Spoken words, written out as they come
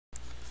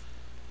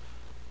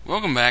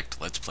Welcome back to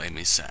Let's Play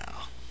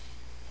Misao.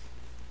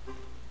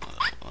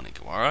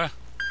 Onigawara.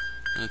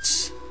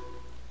 Let's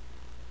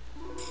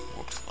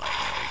warp to the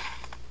library.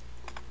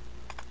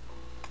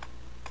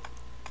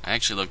 I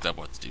actually looked up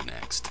what to do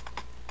next.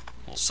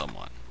 Well,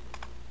 somewhat.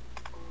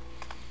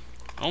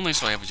 Only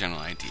so I have a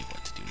general idea of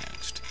what to do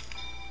next.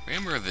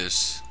 Remember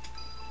this?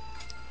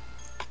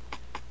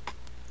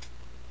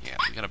 Yeah,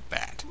 we got a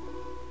bat.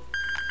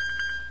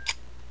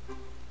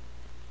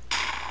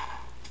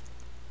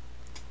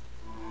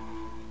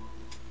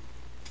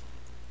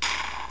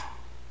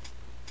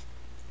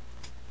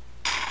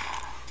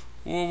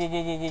 Whoa, whoa,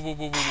 whoa, whoa, whoa,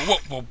 whoa, whoa, whoa,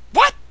 whoa,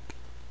 what?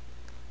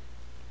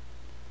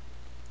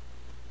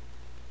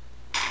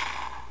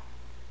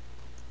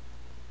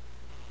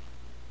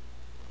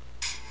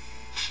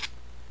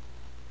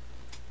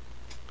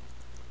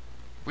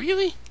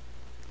 Really?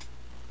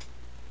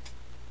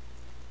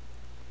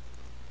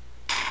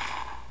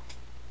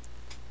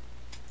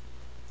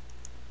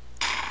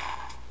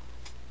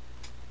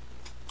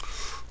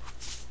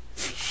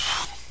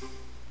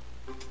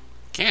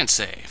 Can't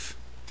save.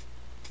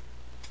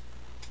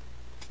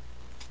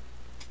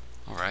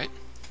 Alright,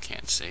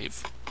 can't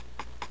save.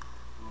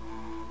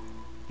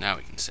 Now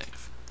we can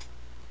save.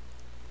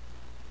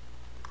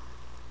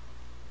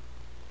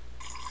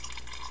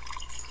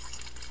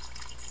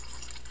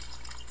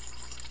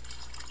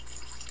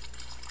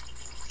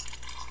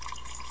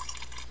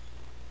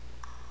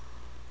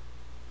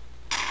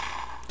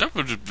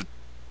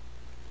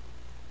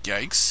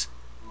 Yikes.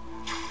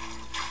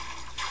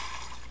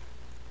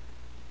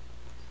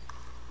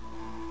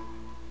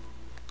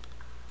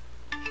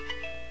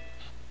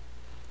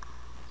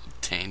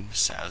 Obtain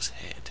Misao's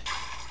head.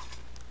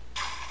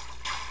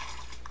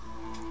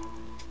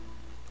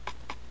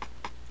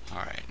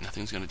 Alright,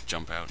 nothing's gonna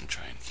jump out and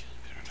try and kill.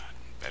 Better not.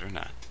 Better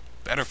not.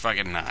 Better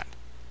fucking not.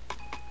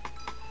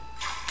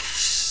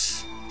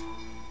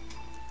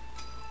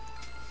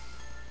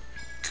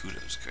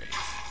 Kudo's grave.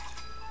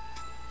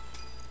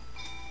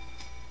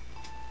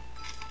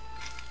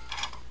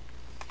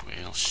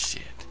 Well,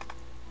 shit.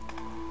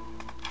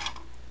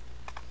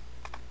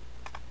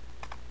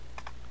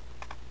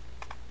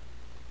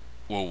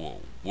 Whoa,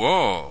 whoa,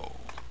 whoa.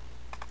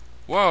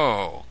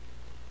 Whoa.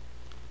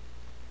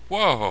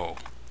 Whoa.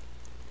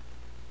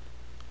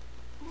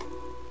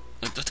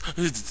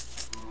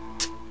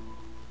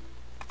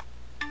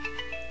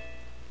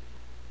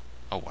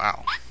 Oh,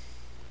 wow.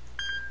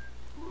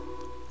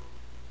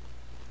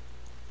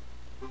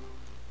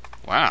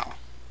 Wow.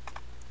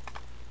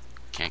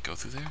 Can't go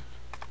through there?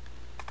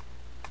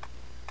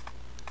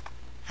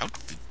 How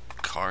did the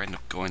car end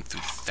up going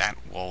through that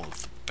wall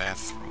of the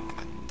bathroom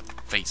and the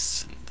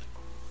face and the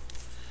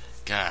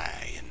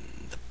guy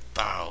and the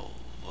bow?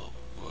 Whoa,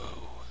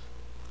 whoa.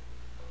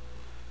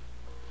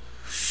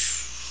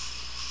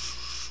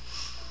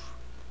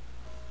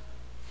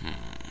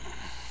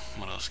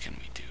 What else can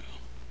we do?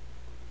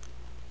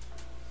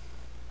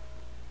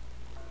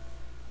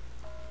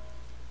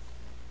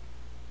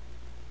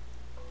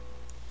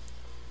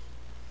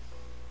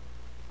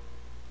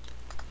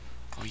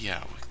 Oh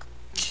yeah,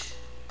 if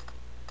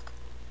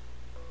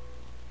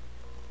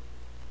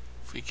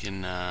we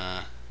can,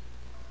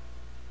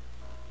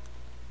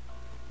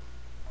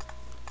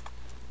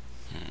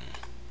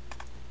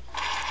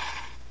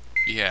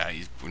 yeah,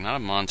 we're not a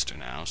monster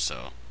now,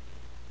 so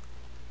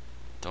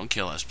don't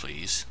kill us,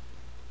 please.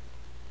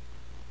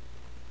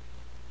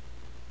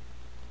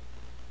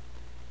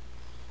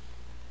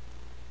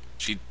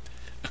 She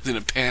was in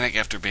a panic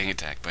after being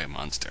attacked by a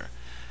monster.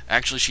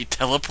 Actually, she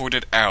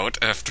teleported out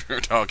after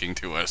talking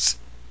to us.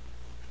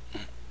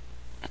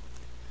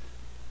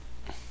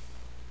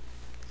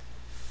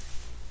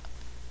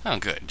 Oh,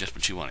 good. Just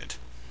what she wanted.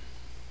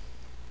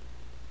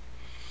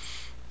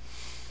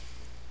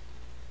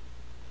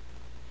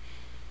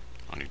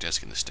 On your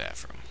desk in the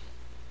staff room.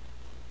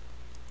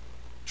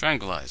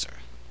 Tranquilizer.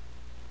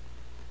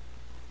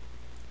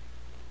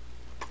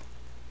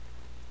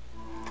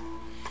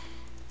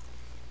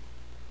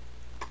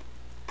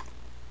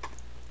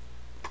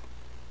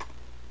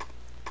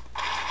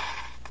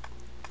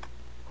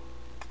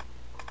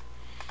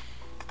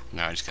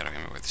 Now I just gotta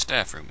remember where the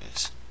staff room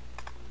is.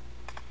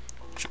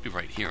 Should be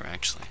right here,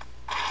 actually.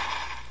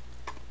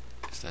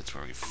 Because that's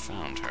where we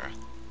found her.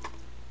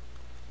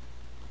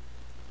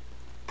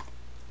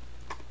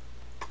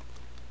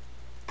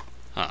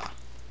 Huh.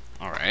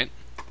 Alright.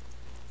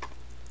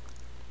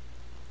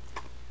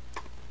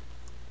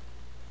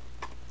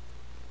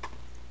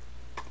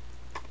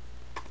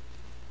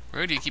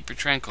 Where do you keep your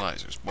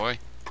tranquilizers, boy?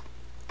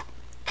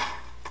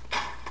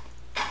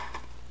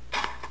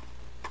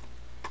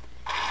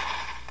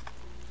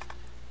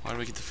 Why do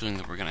we get the feeling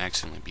that we're gonna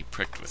accidentally be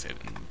pricked with it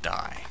and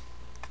die?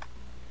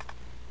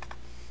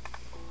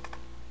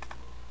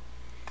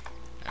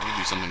 That would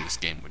be something this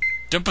game would.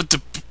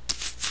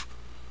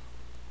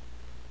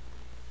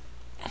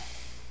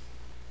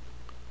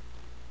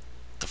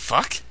 The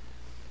fuck?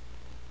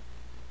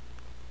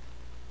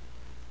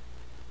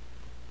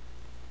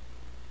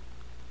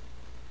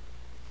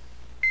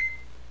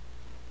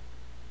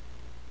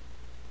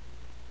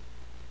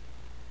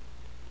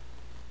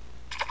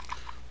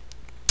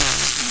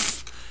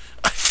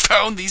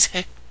 found these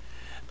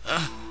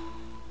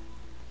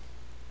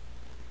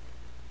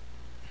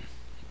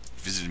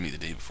visited me the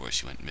day before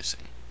she went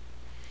missing.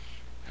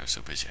 I was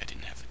so busy I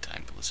didn't have the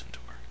time to listen to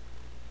her.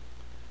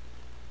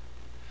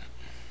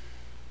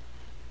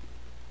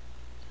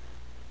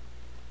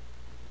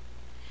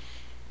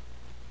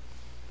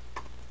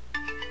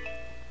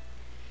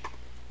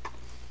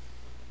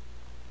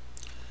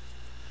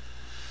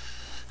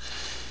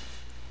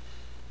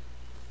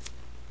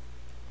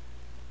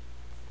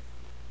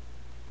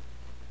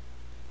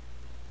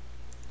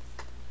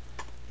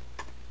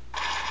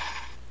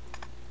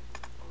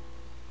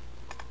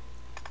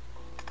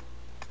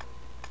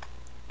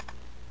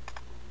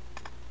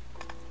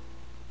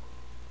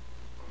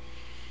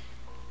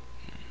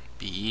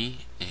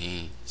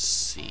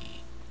 B-A-C.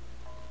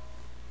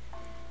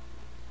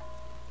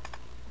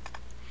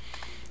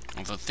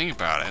 Well, the thing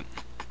about it,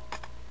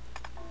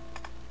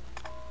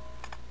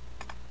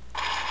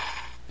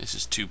 this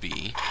is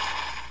 2B.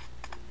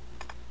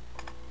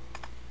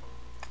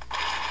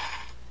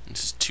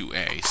 This is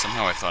 2A.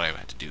 Somehow I thought I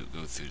had to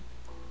go through.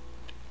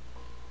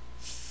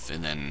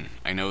 And then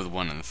I know the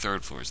one on the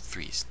third floor is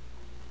 3s.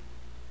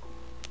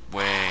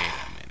 Wait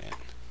a minute.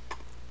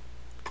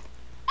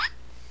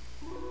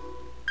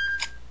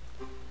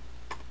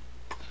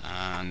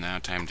 Now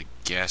time to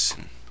guess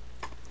and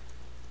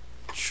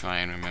try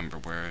and remember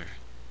where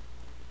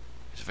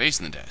there's a vase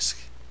in the desk.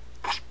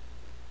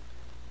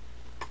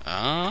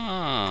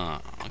 Oh,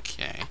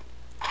 okay.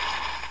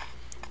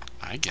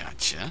 I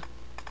gotcha.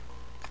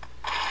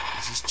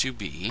 This is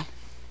 2B.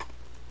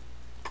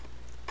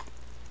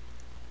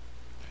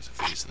 There's a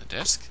vase in the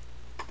desk.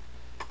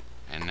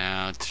 And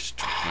now just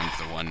remember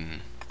the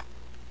one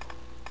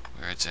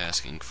where it's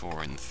asking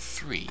for in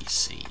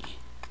 3C.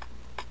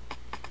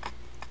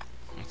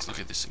 Let's look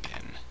at this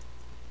again.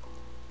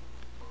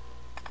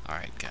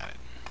 Alright, got it.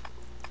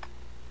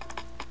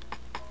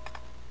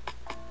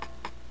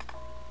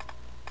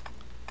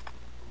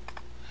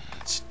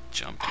 Let's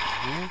jump in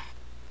here.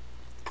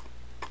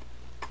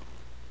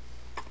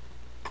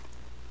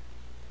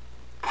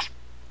 I'm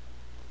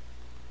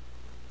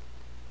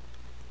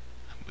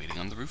waiting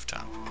on the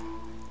rooftop.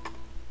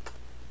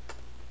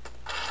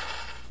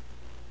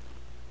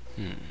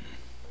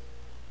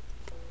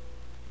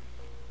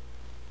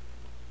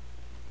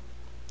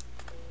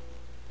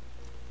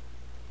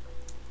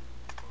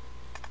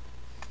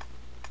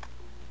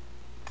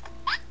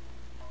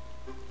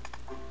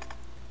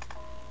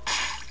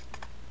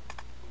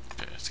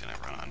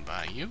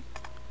 You?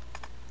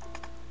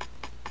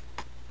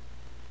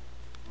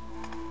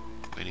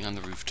 Waiting on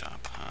the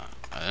rooftop,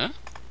 huh?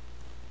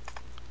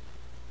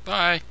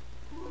 Bye!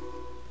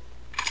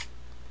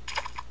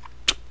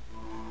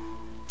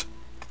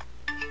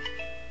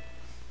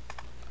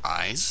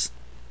 Eyes?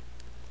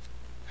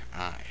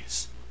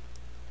 Eyes.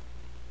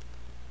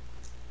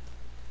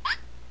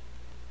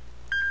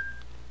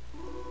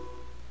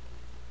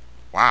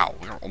 Wow,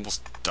 we're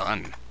almost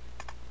done.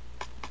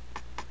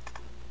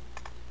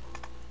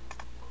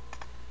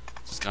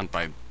 Gone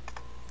by.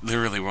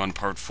 Literally, we're on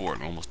part 4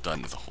 and we're almost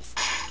done with the whole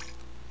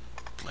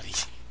bloody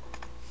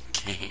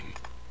game.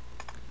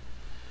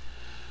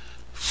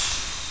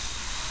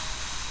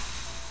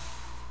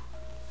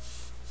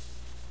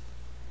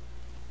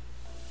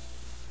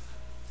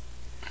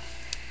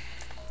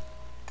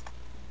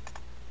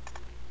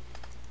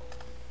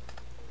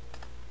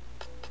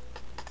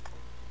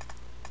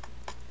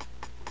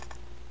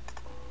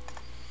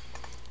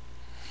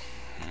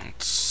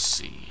 Let's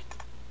see.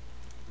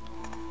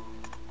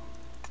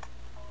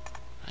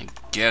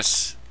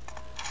 Guess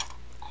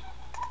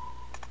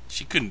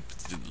she couldn't.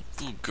 The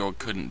little girl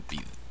couldn't be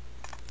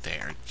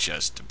there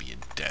just to be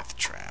a death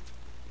trap.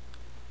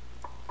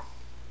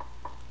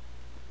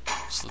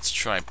 So let's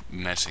try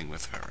messing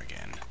with her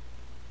again.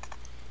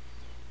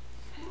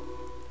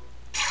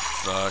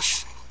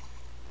 Flush.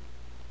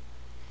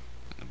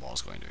 And the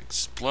ball's going to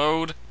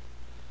explode.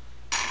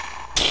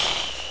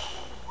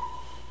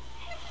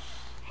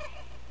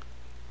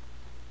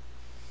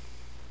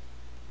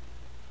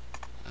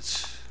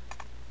 Let's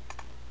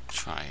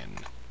try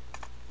and...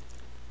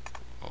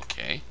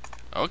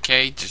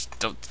 Okay, just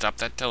don't stop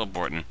that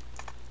teleporting.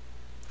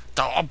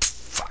 Oh,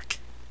 fuck.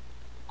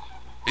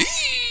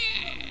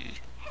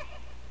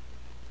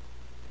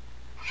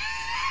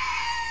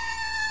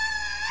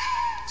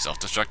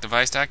 Self-destruct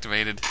device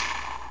activated.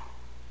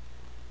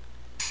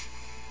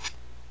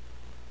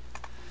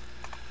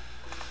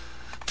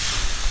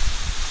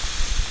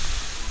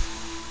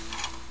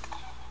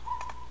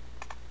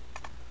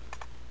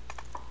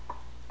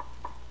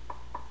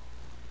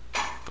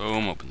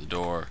 Boom, open the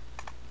door.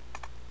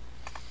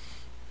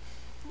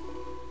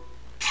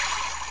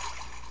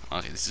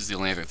 Okay, this is the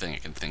only other thing I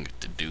can think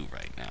to do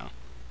right now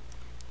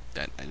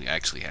that I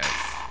actually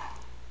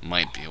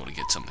might be able to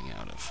get something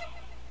out of.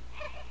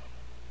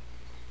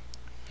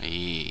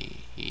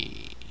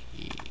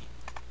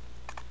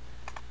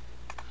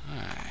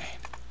 Alright.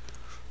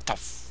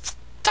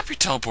 Stop your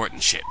teleporting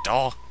shit,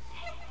 doll.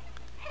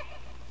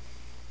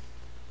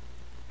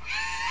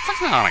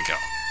 Fucking on I go.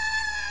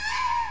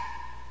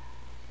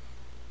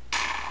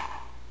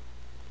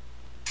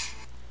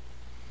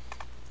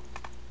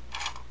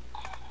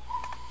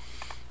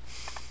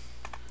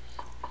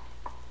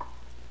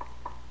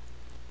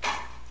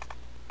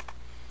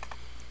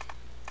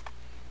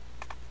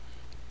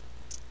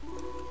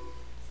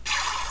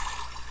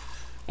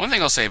 One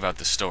thing I'll say about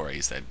this story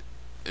is that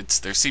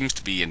there seems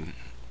to be an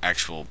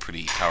actual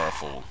pretty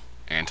powerful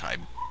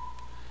anti-bullying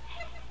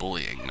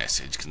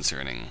message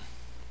concerning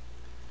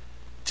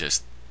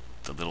just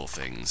the little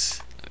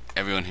things.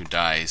 Everyone who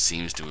dies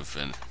seems to have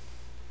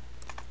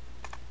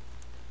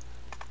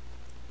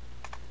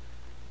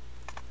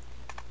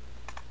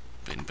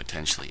been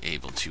potentially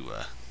able to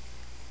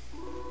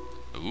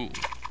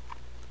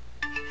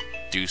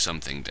do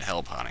something to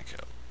help I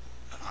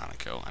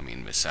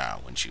mean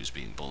Misao, when she was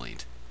being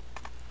bullied.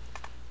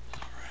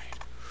 Alright.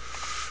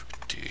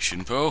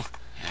 Shinpo,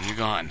 and you're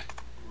gone.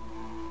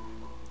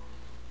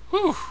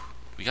 Whew!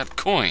 We got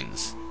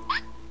coins.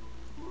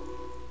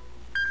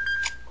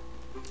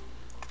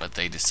 But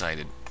they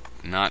decided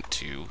not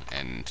to,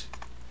 and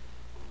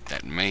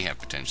that may have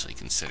potentially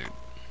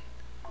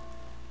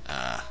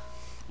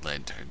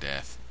led to her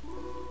death.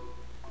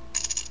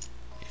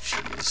 If she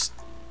is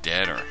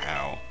dead or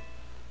how.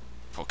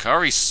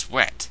 Pocari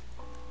Sweat.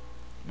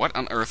 What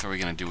on earth are we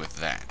going to do with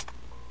that?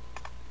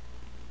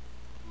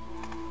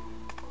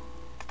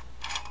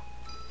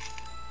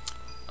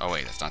 Oh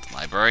wait, that's not the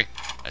library.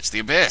 That's the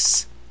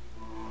abyss.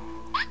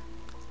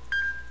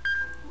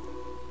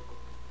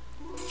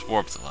 Let's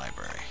warp the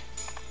library.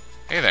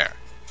 Hey there.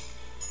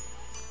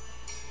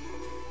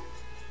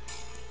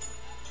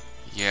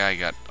 Yeah, I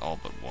got all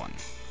but one.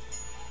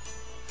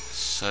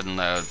 Sudden,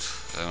 loud,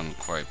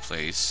 unquiet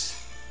place.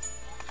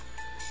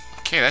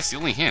 Okay, that's the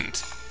only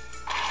hint.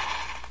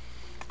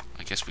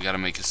 I guess we gotta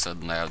make a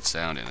sudden, loud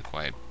sound in a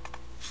quiet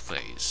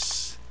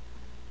place.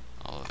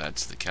 Oh,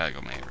 that's the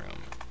Kagome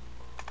room.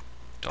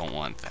 Don't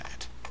want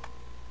that.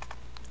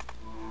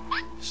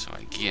 So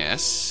I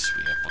guess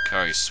we have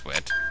Pocari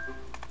Sweat.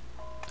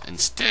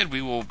 Instead,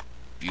 we will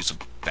use a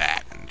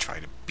bat and try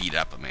to beat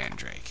up a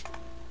mandrake.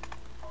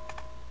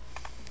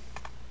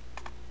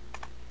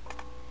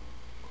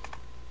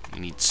 We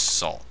need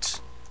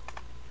salt,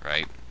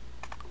 right?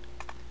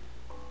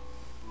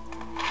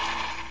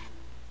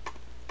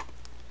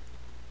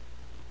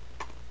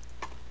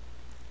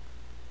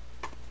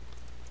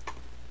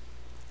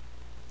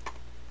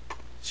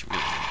 She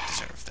really didn't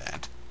deserve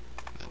that.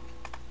 But...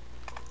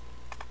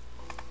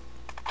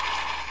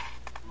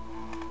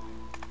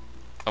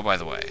 oh, by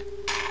the way.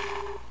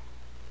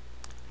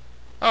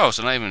 Oh,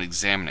 so not even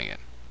examining it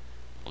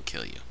will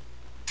kill you.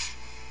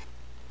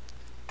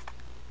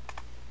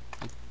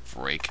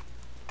 Break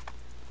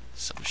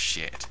some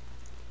shit.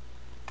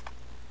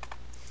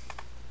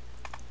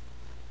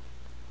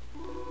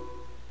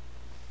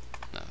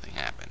 Nothing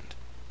happened.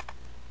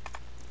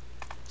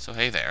 So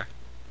hey there.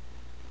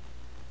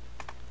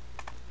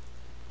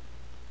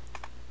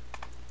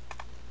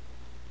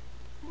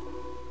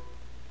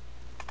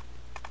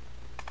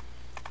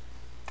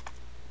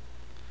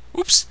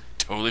 Oops!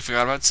 Totally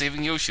forgot about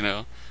saving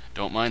Yoshino.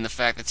 Don't mind the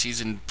fact that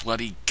she's in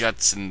bloody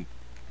guts and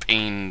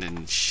pain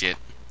and shit.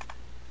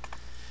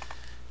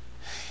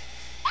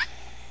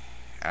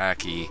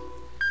 Aki.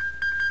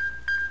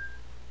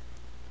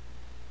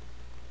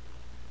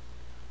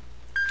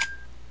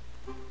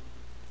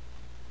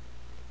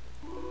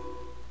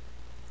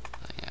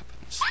 Nothing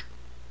happens.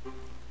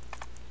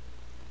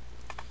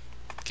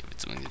 Give it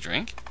something to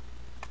drink.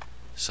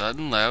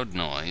 Sudden loud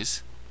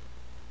noise.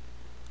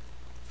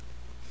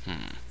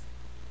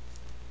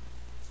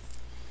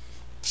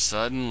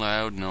 Sudden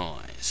loud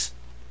noise.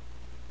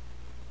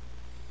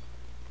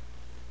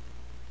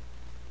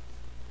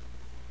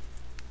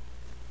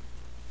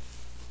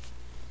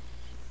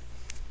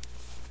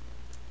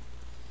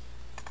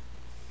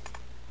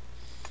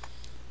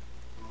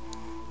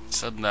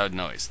 Sudden loud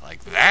noise.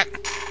 Like that?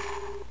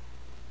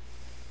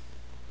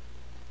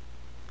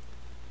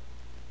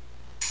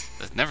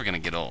 That's never gonna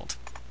get old.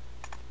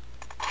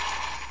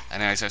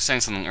 Anyways, I was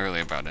saying something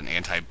earlier about an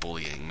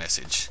anti-bullying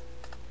message.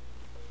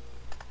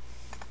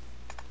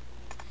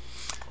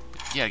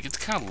 But yeah, it gets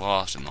kind of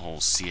lost in the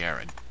whole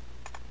Sierra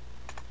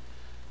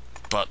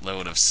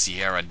buttload of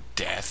Sierra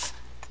death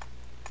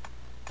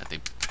that they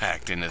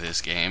packed into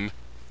this game.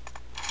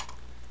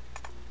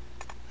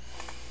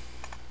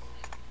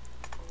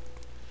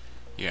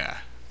 Yeah.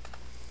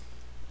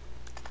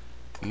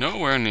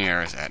 Nowhere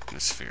near as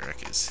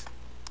atmospheric as...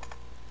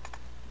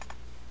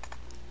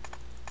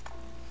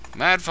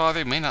 Mad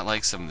Father may not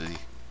like some of the...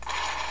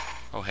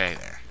 oh, hey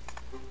there.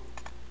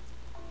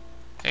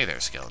 Hey there,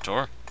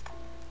 Skeletor.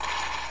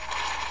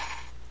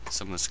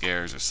 Some of the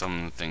scares or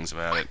some of the things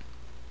about it.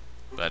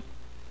 But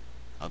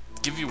I'll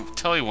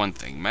tell you one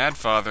thing. Mad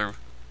Father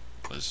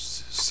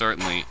was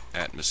certainly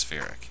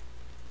atmospheric.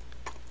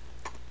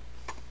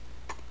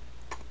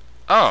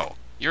 Oh!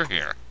 You're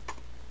here.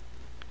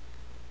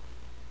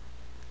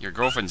 Your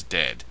girlfriend's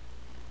dead.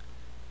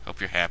 Hope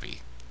you're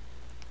happy.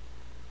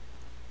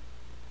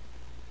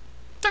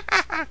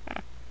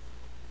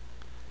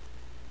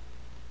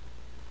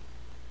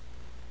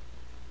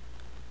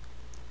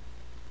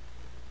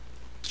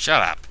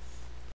 Shut up.